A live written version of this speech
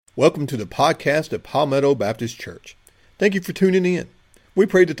Welcome to the podcast of Palmetto Baptist Church. Thank you for tuning in. We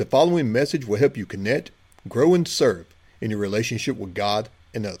pray that the following message will help you connect, grow, and serve in your relationship with God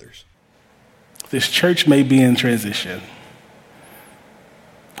and others. This church may be in transition,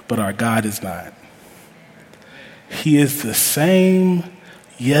 but our God is not. He is the same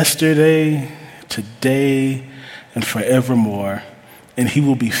yesterday, today, and forevermore, and he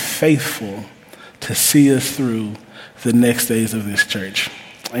will be faithful to see us through the next days of this church.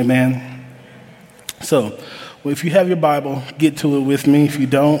 Amen. So, if you have your Bible, get to it with me. If you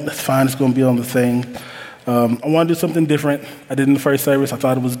don't, that's fine. It's going to be on the thing. I want to do something different. I did in the first service. I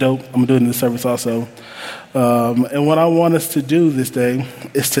thought it was dope. I'm going to do it in this service also. And what I want us to do this day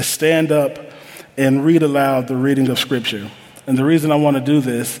is to stand up and read aloud the reading of Scripture. And the reason I want to do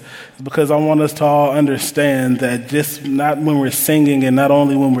this is because I want us to all understand that just not when we're singing and not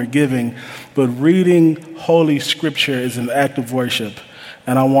only when we're giving, but reading Holy Scripture is an act of worship.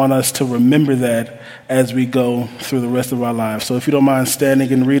 And I want us to remember that as we go through the rest of our lives. So if you don't mind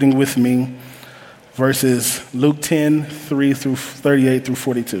standing and reading with me, verses Luke 10, 3 through 38 through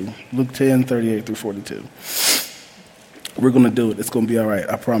 42. Luke 10, 38 through 42. We're going to do it. It's going to be all right,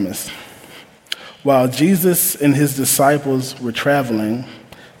 I promise. While Jesus and his disciples were traveling,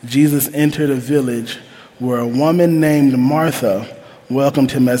 Jesus entered a village where a woman named Martha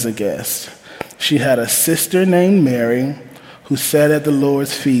welcomed him as a guest. She had a sister named Mary who sat at the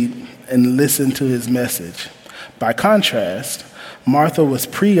Lord's feet and listened to his message. By contrast, Martha was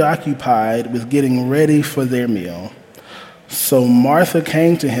preoccupied with getting ready for their meal. So Martha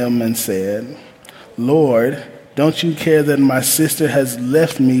came to him and said, "Lord, don't you care that my sister has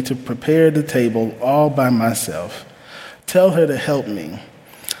left me to prepare the table all by myself? Tell her to help me."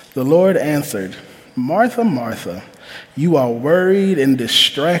 The Lord answered, "Martha, Martha, you are worried and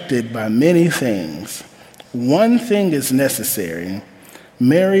distracted by many things. One thing is necessary.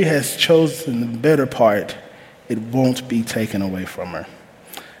 Mary has chosen the better part. It won't be taken away from her."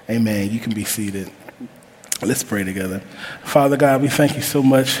 Amen. You can be seated. Let's pray together. Father God, we thank you so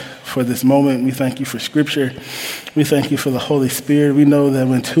much for this moment. We thank you for Scripture. We thank you for the Holy Spirit. We know that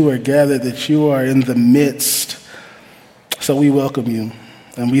when two are gathered, that you are in the midst. So we welcome you,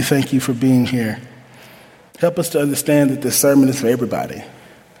 and we thank you for being here. Help us to understand that this sermon is for everybody,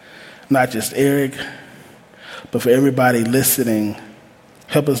 not just Eric, but for everybody listening.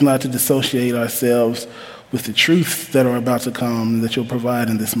 Help us not to dissociate ourselves with the truths that are about to come and that you'll provide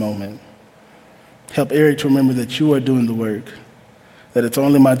in this moment. Help Eric to remember that you are doing the work, that it's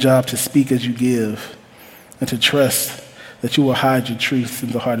only my job to speak as you give, and to trust that you will hide your truths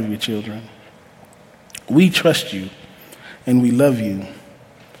in the heart of your children. We trust you, and we love you,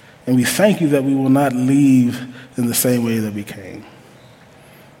 and we thank you that we will not leave in the same way that we came,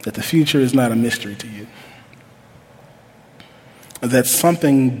 that the future is not a mystery to you, that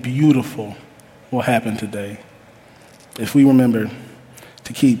something beautiful will happen today if we remember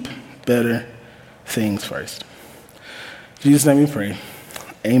to keep better things first. In Jesus' name we pray.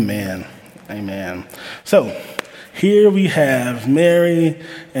 Amen. Amen. So here we have Mary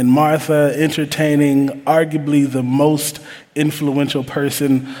and Martha entertaining arguably the most influential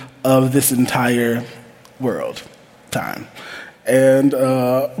person of this entire world time. And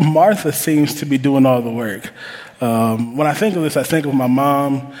Martha seems to be doing all the work. When I think of this, I think of my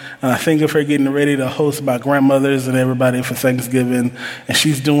mom, and I think of her getting ready to host my grandmothers and everybody for Thanksgiving, and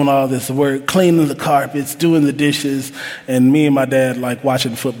she's doing all this work, cleaning the carpets, doing the dishes, and me and my dad like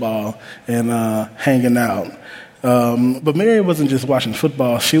watching football and hanging out. But Mary wasn't just watching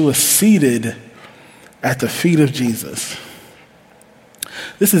football, she was seated at the feet of Jesus.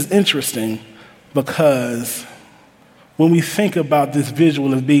 This is interesting because when we think about this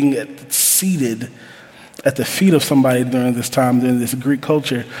visual of being seated at the feet of somebody during this time, during this Greek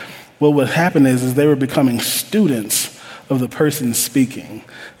culture, what would happen is they were becoming students of the person speaking.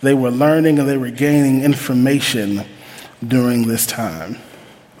 They were learning and they were gaining information during this time.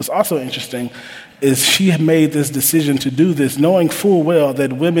 What's also interesting is she had made this decision to do this knowing full well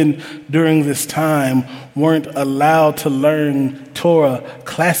that women during this time weren't allowed to learn Torah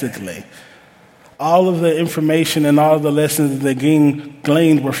classically. All of the information and all of the lessons that they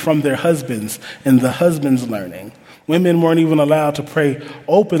gleaned were from their husbands and the husbands learning. Women weren't even allowed to pray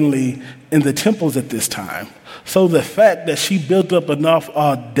openly in the temples at this time. So the fact that she built up enough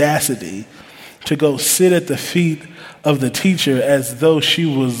audacity to go sit at the feet of the teacher as though she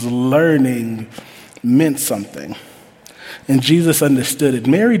was learning meant something. And Jesus understood it.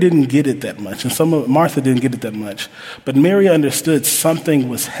 Mary didn't get it that much, and Martha didn't get it that much. But Mary understood something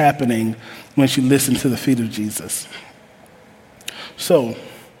was happening when she listened to the feet of Jesus. So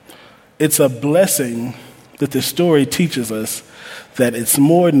it's a blessing that the story teaches us that it's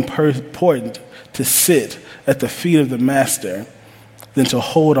more important to sit at the feet of the master than to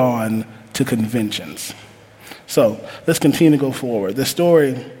hold on to conventions. So let's continue to go forward. The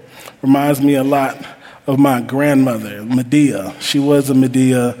story reminds me a lot of my grandmother, Medea. She was a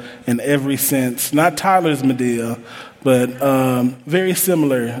Medea in every sense. Not Tyler's Medea, but very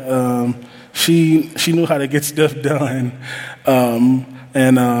similar. She knew how to get stuff done.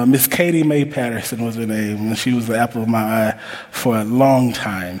 And Miss Katie Mae Patterson was her name, and she was the apple of my eye for a long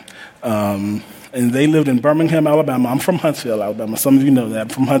time. And they lived in Birmingham, Alabama. I'm from Huntsville, Alabama. Some of you know that. I'm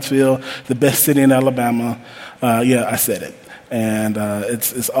from Huntsville, the best city in Alabama. Yeah, I said it. And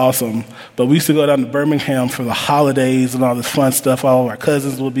it's awesome. But we used to go down to Birmingham for the holidays and all this fun stuff. All of our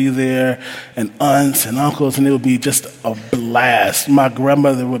cousins would be there, and aunts and uncles, and it would be just a blast. My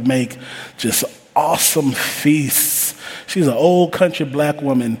grandmother would make just awesome feasts. She's an old country black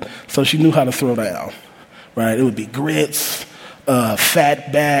woman, so she knew how to throw down, right? It would be grits,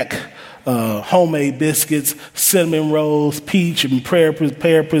 fat back, homemade biscuits, cinnamon rolls, peach and pear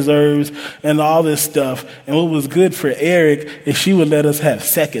preserves, and all this stuff. And what was good for Eric is she would let us have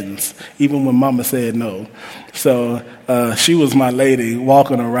seconds, even when Mama said no. So she was my lady,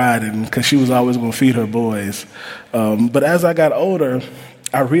 walking or riding, because she was always going to feed her boys. But as I got older,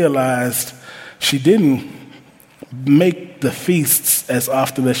 I realized she didn't make the feasts as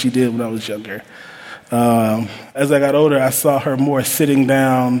often as she did when I was younger. As I got older, I saw her more sitting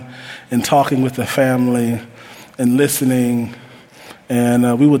down and talking with the family and listening.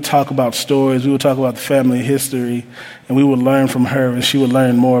 And we would talk about stories. We would talk about the family history. And we would learn from her, and she would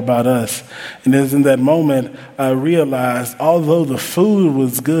learn more about us. And it was in that moment I realized, although the food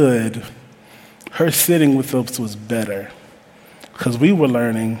was good, her sitting with us was better. Because we were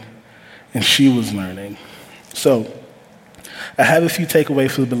learning, and she was learning. So I have a few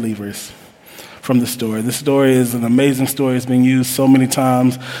takeaways for the believers from the story. This story is an amazing story. It's been used so many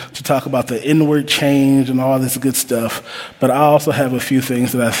times to talk about the inward change and all this good stuff. But I also have a few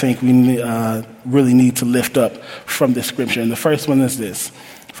things that I think we really need to lift up from this scripture. And the first one is this.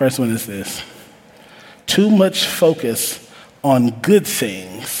 Too much focus on good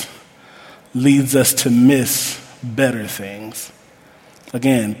things leads us to miss better things.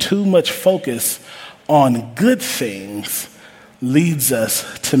 Again, too much focus on good things leads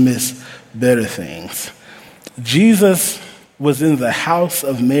us to miss better things. Jesus was in the house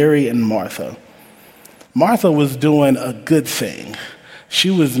of Mary and Martha. Martha was doing a good thing. She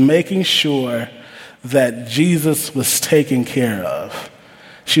was making sure that Jesus was taken care of.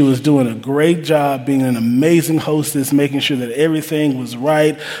 She was doing a great job being an amazing hostess, making sure that everything was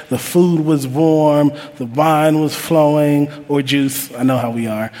right, the food was warm, the wine was flowing, or juice, I know how we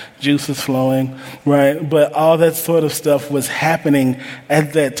are, juice was flowing, right? But all that sort of stuff was happening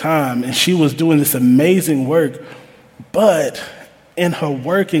at that time, and she was doing this amazing work, but in her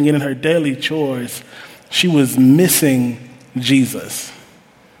working and in her daily chores, she was missing Jesus.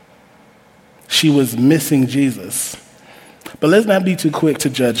 She was missing Jesus. But let's not be too quick to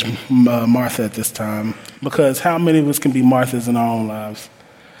judge Martha at this time, because how many of us can be Marthas in our own lives?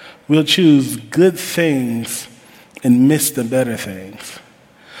 We'll choose good things and miss the better things.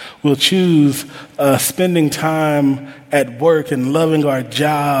 We'll choose spending time at work and loving our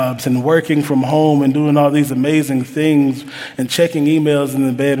jobs and working from home and doing all these amazing things and checking emails in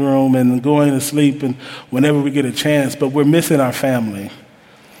the bedroom and going to sleep and whenever we get a chance, but we're missing our family.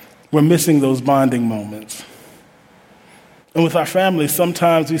 We're missing those bonding moments. And with our family,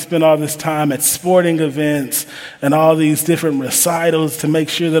 sometimes we spend all this time at sporting events and all these different recitals to make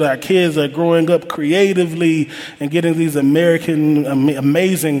sure that our kids are growing up creatively and getting these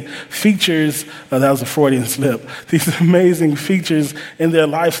amazing features. That was a Freudian slip. These amazing features in their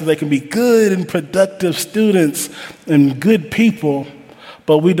life so they can be good and productive students and good people,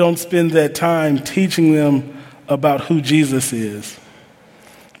 but we don't spend that time teaching them about who Jesus is.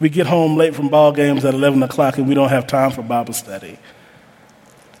 We get home late from ball games at 11 o'clock and we don't have time for Bible study.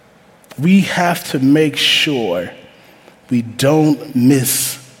 We have to make sure we don't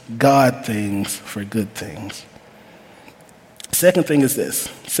miss God things for good things. Second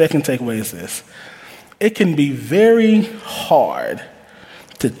takeaway is this. It can be very hard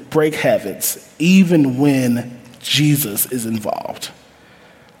to break habits even when Jesus is involved.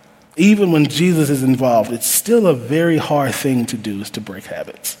 Even when Jesus is involved, it's still a very hard thing to do, is to break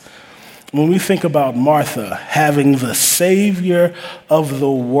habits. When we think about Martha having the Savior of the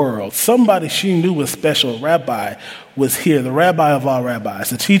world, somebody she knew was special, rabbi, was here, the rabbi of all rabbis,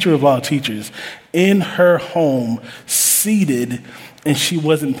 the teacher of all teachers, in her home, seated, and she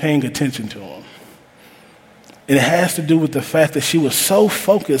wasn't paying attention to him. And it has to do with the fact that she was so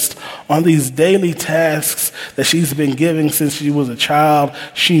focused on these daily tasks that she's been given since she was a child.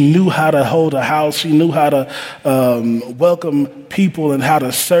 She knew how to hold a house. She knew how to welcome people and how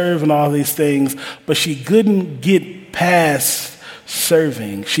to serve and all these things. But she couldn't get past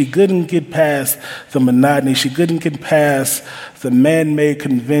serving. She couldn't get past the monotony. She couldn't get past the man-made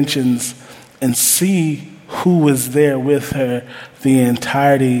conventions and see who was there with her the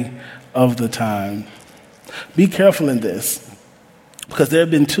entirety of the time. Be careful in this, because there have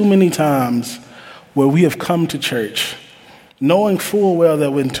been too many times where we have come to church knowing full well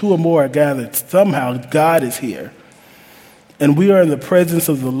that when two or more are gathered, somehow God is here. And we are in the presence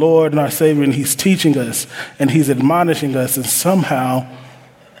of the Lord and our Savior, and he's teaching us and he's admonishing us, and somehow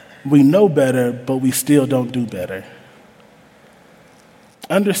we know better, but we still don't do better.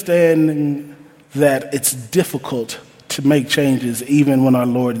 Understanding that it's difficult to make changes even when our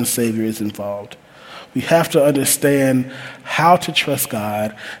Lord and Savior is involved. We have to understand how to trust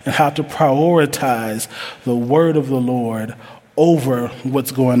God and how to prioritize the word of the Lord over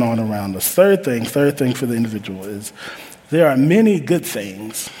what's going on around us. Third thing for the individual is there are many good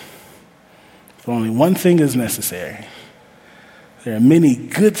things, but only one thing is necessary. There are many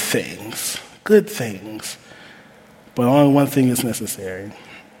good things, but only one thing is necessary.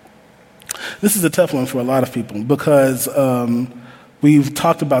 This is a tough one for a lot of people because we've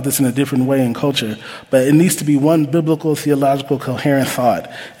talked about this in a different way in culture, but it needs to be one biblical, theological, coherent thought.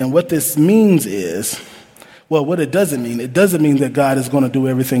 And what this means is, well, what it doesn't mean that God is going to do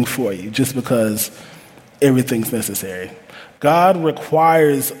everything for you just because everything's necessary. God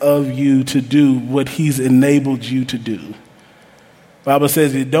requires of you to do what he's enabled you to do. The Bible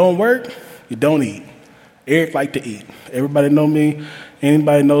says you don't work, you don't eat. Eric like to eat. Everybody know me.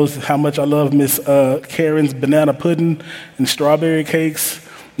 Anybody knows how much I love Miss Karen's banana pudding and strawberry cakes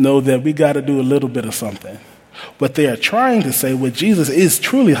know that we got to do a little bit of something. What they are trying to say, what Jesus is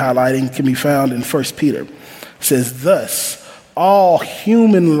truly highlighting, can be found in 1 Peter. It says, thus, all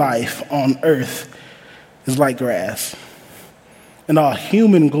human life on earth is like grass, and all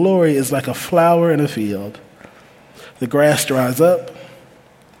human glory is like a flower in a field. The grass dries up,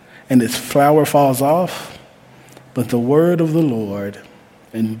 and its flower falls off, but the word of the Lord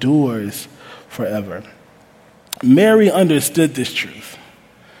endures forever. Mary understood this truth.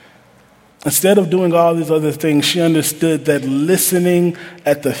 Instead of doing all these other things, she understood that listening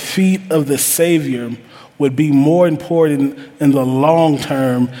at the feet of the Savior would be more important in the long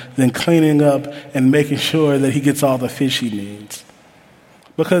term than cleaning up and making sure that he gets all the fish he needs.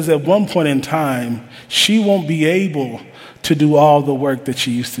 Because at one point in time, she won't be able to do all the work that she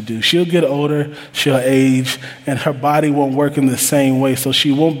used to do. She'll get older, she'll age, and her body won't work in the same way, so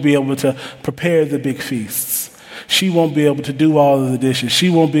she won't be able to prepare the big feasts. She won't be able to do all of the dishes. She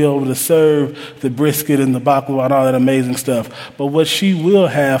won't be able to serve the brisket and the baklava and all that amazing stuff. But what she will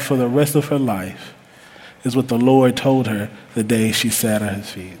have for the rest of her life is what the Lord told her the day she sat at his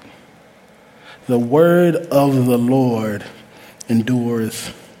feet. The word of the Lord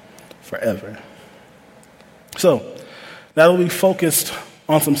endures forever. So, now that we focused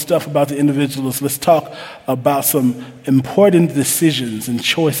on some stuff about the individuals, let's talk about some important decisions and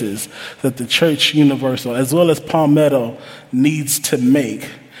choices that the Church Universal, as well as Palmetto, needs to make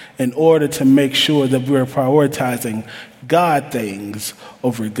in order to make sure that we're prioritizing God things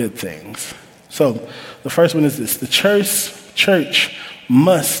over good things. So, the first one is this. The church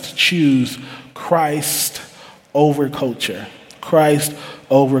must choose Christ over culture. Christ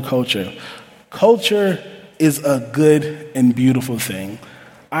over culture. Culture is a good and beautiful thing.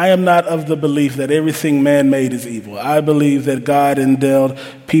 I am not of the belief that everything man-made is evil. I believe that God endowed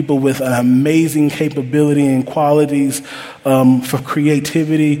people with an amazing capability and qualities for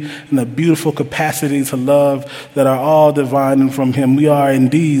creativity and a beautiful capacity to love that are all divine and from him. We are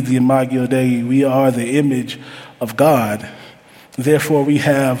indeed the Imago Dei. We are the image of God. Therefore, we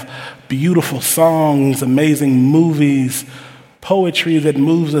have beautiful songs, amazing movies, poetry that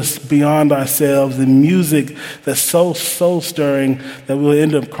moves us beyond ourselves, and music that's so soul-stirring that we'll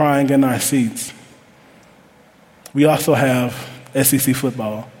end up crying in our seats. We also have SEC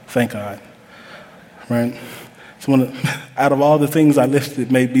football, thank God, right? It's out of all the things I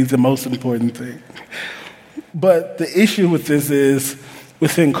listed, may be the most important thing. But the issue with this is,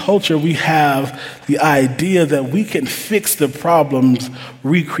 within culture, we have the idea that we can fix the problems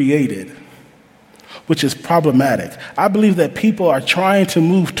recreated, which is problematic. I believe that people are trying to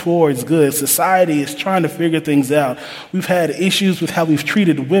move towards good. Society is trying to figure things out. We've had issues with how we've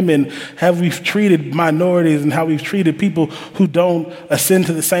treated women, how we've treated minorities, and how we've treated people who don't ascend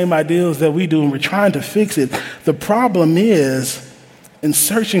to the same ideals that we do, and we're trying to fix it. The problem is, in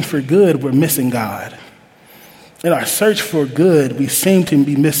searching for good, we're missing God. In our search for good, we seem to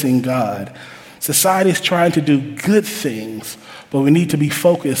be missing God. Society is trying to do good things, but we need to be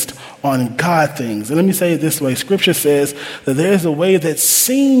focused on God things. And let me say it this way. Scripture says that there is a way that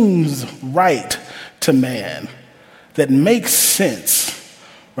seems right to man, that makes sense,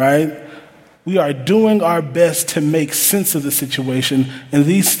 right? We are doing our best to make sense of the situation, and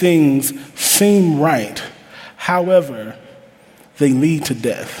these things seem right. However, they lead to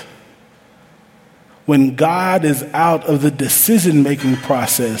death. When God is out of the decision-making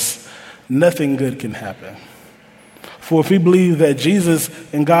process, nothing good can happen. For if we believe that Jesus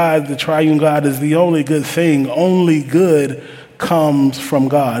and God, the triune God, is the only good thing, only good comes from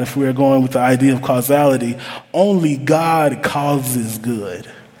God. If we are going with the idea of causality, only God causes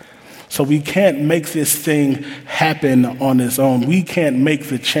good. So we can't make this thing happen on its own. We can't make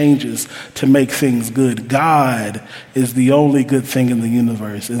the changes to make things good. God is the only good thing in the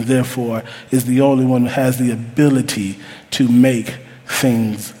universe, and therefore is the only one who has the ability to make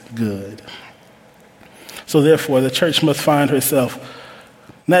things good. So therefore, the church must find herself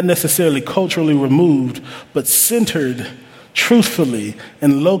not necessarily culturally removed, but centered truthfully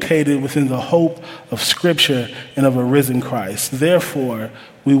and located within the hope of Scripture and of a risen Christ. Therefore,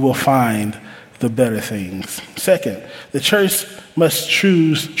 we will find the better things. Second, the church must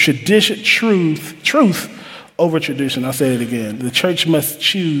choose truth over tradition. I'll say it again. The church must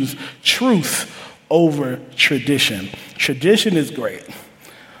choose truth over tradition. Tradition is great.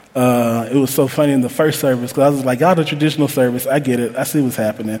 It was so funny in the first service because I was like, y'all the traditional service. I get it. I see what's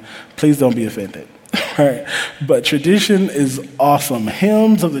happening. Please don't be offended. Right. But tradition is awesome.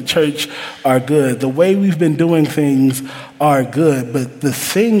 Hymns of the church are good. The way we've been doing things are good. But the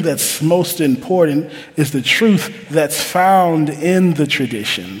thing that's most important is the truth that's found in the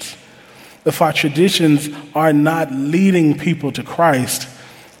traditions. If our traditions are not leading people to Christ,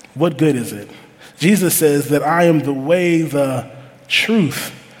 what good is it? Jesus says that I am the way, the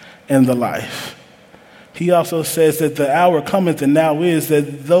truth, and the life. He also says that the hour cometh and now is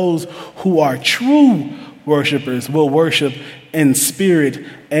that those who are true worshipers will worship in spirit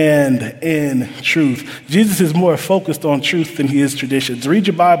and in truth. Jesus is more focused on truth than he is traditions. Read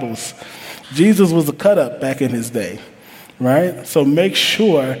your Bibles. Jesus was a cut-up back in his day, right? So make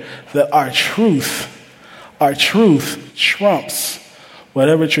sure that our truth trumps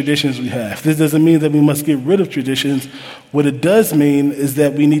whatever traditions we have. This doesn't mean that we must get rid of traditions. What it does mean is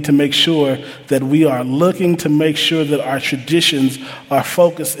that we need to make sure that we are looking to make sure that our traditions are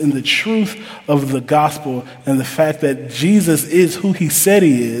focused in the truth of the gospel and the fact that Jesus is who he said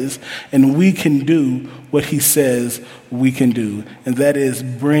he is, and we can do what he says we can do, and that is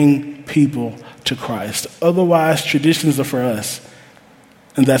bring people to Christ. Otherwise, traditions are for us,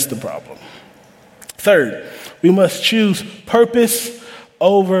 and that's the problem. Third, we must choose purpose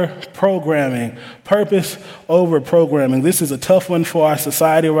over programming. Purpose over programming. This is a tough one for our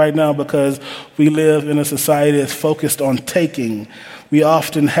society right now because we live in a society that's focused on taking. We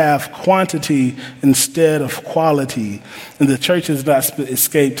often have quantity instead of quality. And the church has not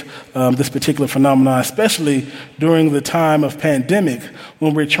escaped this particular phenomenon, especially during the time of pandemic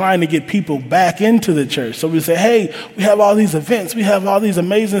when we're trying to get people back into the church. So we say, hey, we have all these events, we have all these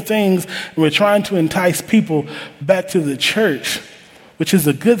amazing things, and we're trying to entice people back to the church, which is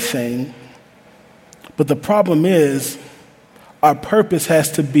a good thing. But the problem is our purpose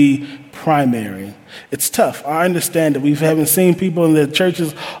has to be primary. It's tough. I understand that we haven't seen people in the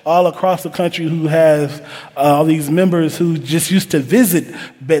churches all across the country who have all these members who just used to visit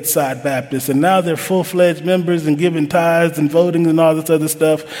Bedside Baptist, and now they're full-fledged members and giving tithes and voting and all this other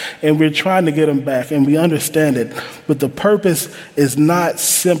stuff, and we're trying to get them back, and we understand it. But the purpose is not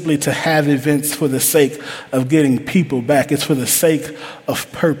simply to have events for the sake of getting people back. It's for the sake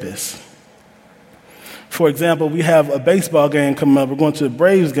of purpose. For example, we have a baseball game coming up. We're going to the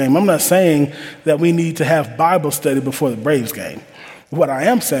Braves game. I'm not saying that we need to have Bible study before the Braves game. What I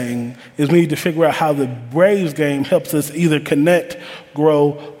am saying is we need to figure out how the Braves game helps us either connect,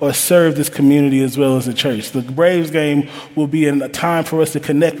 grow, or serve this community as well as the church. The Braves game will be a time for us to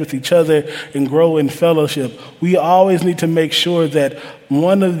connect with each other and grow in fellowship. We always need to make sure that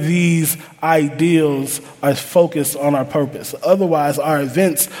one of these ideals are focused on our purpose. Otherwise, our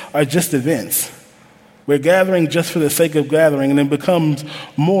events are just events. We're gathering just for the sake of gathering, and it becomes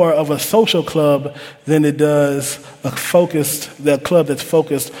more of a social club than it does the club that's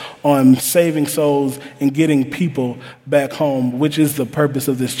focused on saving souls and getting people back home, which is the purpose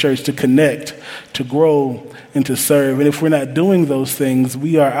of this church, to connect, to grow, and to serve. And if we're not doing those things,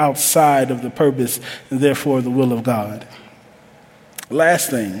 we are outside of the purpose and therefore the will of God. Last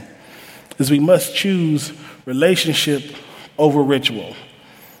thing is we must choose relationship over ritual.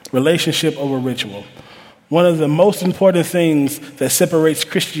 Relationship over ritual. One of the most important things that separates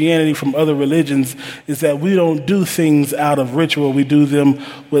Christianity from other religions is that we don't do things out of ritual. We do them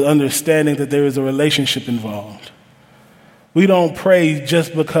with understanding that there is a relationship involved. We don't pray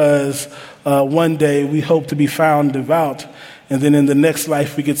just because one day we hope to be found devout, and then in the next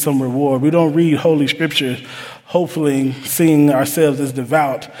life we get some reward. We don't read Holy Scripture hopefully seeing ourselves as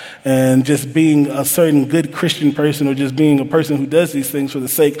devout and just being a certain good Christian person or just being a person who does these things for the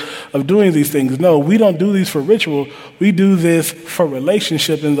sake of doing these things. No, we don't do these for ritual. We do this for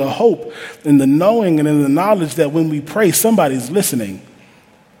relationship and the hope and the knowing and in the knowledge that when we pray, somebody's listening.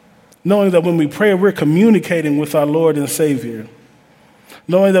 Knowing that when we pray, we're communicating with our Lord and Savior.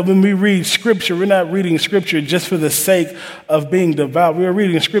 Knowing that when we read Scripture, we're not reading Scripture just for the sake of being devout. We're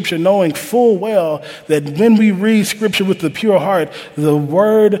reading Scripture knowing full well that when we read Scripture with the pure heart, the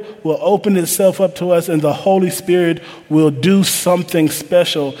Word will open itself up to us and the Holy Spirit will do something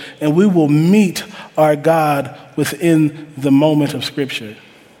special and we will meet our God within the moment of Scripture.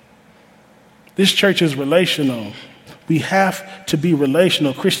 This church is relational. We have to be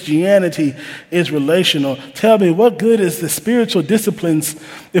relational. Christianity is relational. Tell me, what good is the spiritual disciplines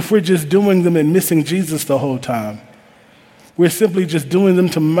if we're just doing them and missing Jesus the whole time? We're simply just doing them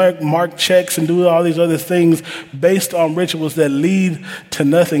to mark checks and do all these other things based on rituals that lead to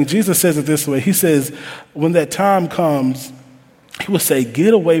nothing. Jesus says it this way. He says, when that time comes, he will say,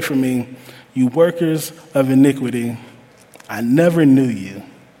 "Get away from me, you workers of iniquity. I never knew you.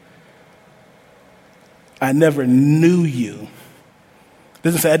 I never knew you." It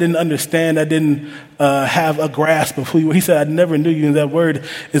doesn't say I didn't understand, I didn't have a grasp of who you were. He said, "I never knew you." And that word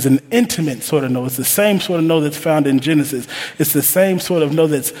is an intimate sort of no. It's the same sort of no that's found in Genesis. It's the same sort of no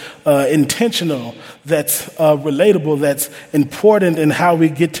that's intentional, that's relatable, that's important in how we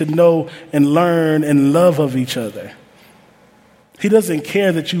get to know and learn and love of each other. He doesn't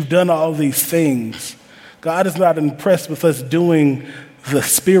care that you've done all these things. God is not impressed with us doing the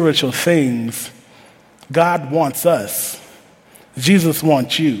spiritual things. God wants us. Jesus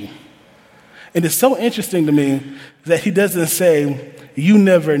wants you. And it's so interesting to me that he doesn't say, "You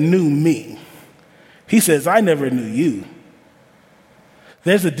never knew me." He says, "I never knew you."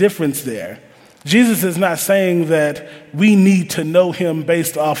 There's a difference there. Jesus is not saying that we need to know him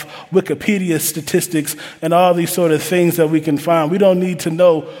based off Wikipedia statistics and all these sort of things that we can find. We don't need to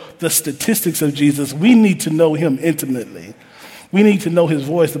know the statistics of Jesus. We need to know him intimately. We need to know his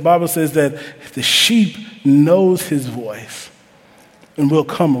voice. The Bible says that the sheep knows his voice and will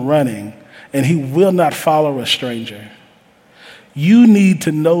come running, and he will not follow a stranger. You need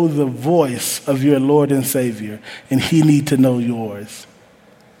to know the voice of your Lord and Savior, and he need to know yours.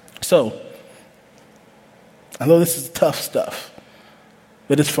 So, I know this is tough stuff,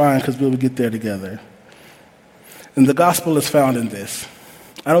 but it's fine because we'll get there together. And the gospel is found in this.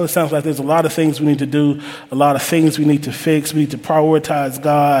 I know it sounds like there's a lot of things we need to do, a lot of things we need to fix. We need to prioritize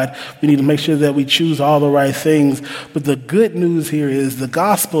God. We need to make sure that we choose all the right things. But the good news here is, the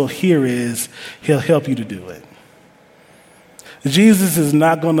gospel here is, he'll help you to do it. Jesus is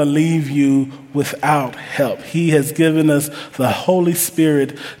not going to leave you without help. He has given us the Holy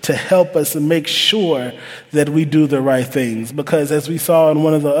Spirit to help us and make sure that we do the right things. Because as we saw in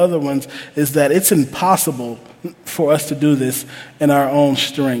one of the other ones, is that it's impossible for us to do this in our own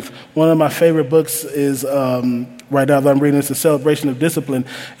strength. One of my favorite books is, right now that I'm reading, it's A Celebration of Discipline,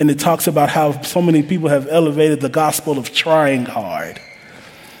 and it talks about how so many people have elevated the gospel of trying hard.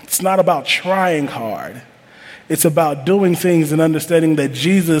 It's not about trying hard. It's about doing things and understanding that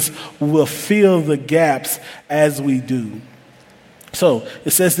Jesus will fill the gaps as we do. So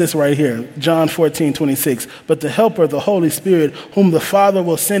it says this right here, John 14:26. "But the Helper, the Holy Spirit, whom the Father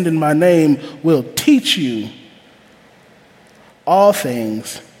will send in my name, will teach you all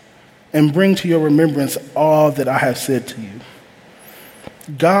things and bring to your remembrance all that I have said to you."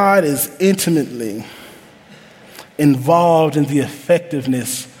 God is intimately involved in the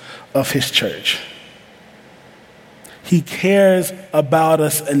effectiveness of his church. He cares about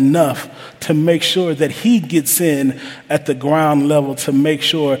us enough to make sure that he gets in at the ground level to make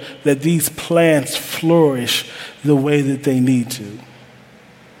sure that these plants flourish the way that they need to.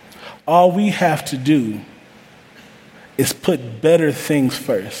 All we have to do is put better things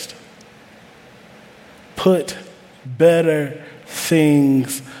first. Put better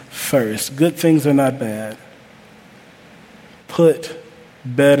things first. Good things are not bad. Put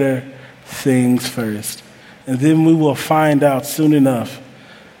better things first. And then we will find out soon enough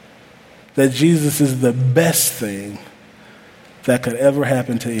that Jesus is the best thing that could ever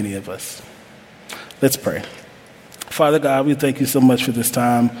happen to any of us. Let's pray. Father God, we thank you so much for this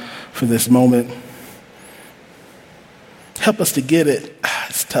time, for this moment. Help us to get it.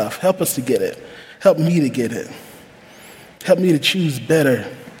 It's tough. Help us to get it. Help me to get it. Help me to choose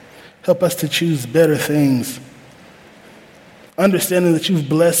better. Help us to choose better things. Understanding that you've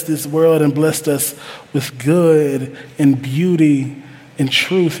blessed this world and blessed us with good and beauty and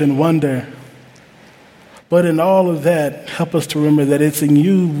truth and wonder. But in all of that, help us to remember that it's in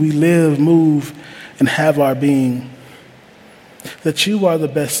you we live, move, and have our being. That you are the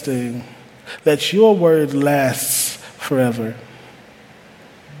best thing. That your word lasts forever.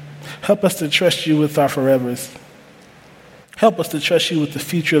 Help us to trust you with our forevers. Help us to trust you with the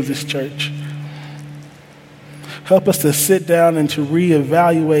future of this church. Help us to sit down and to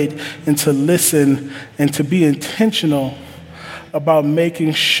reevaluate and to listen and to be intentional about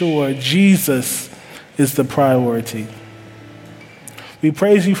making sure Jesus is the priority. We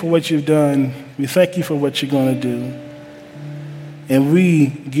praise you for what you've done. We thank you for what you're going to do. And we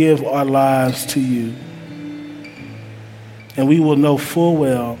give our lives to you. And we will know full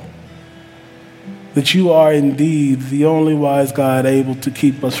well that you are indeed the only wise God able to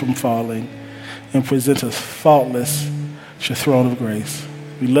keep us from falling and present us faultless at your throne of grace.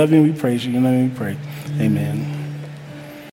 We love you and we praise you. In your name we pray. Amen.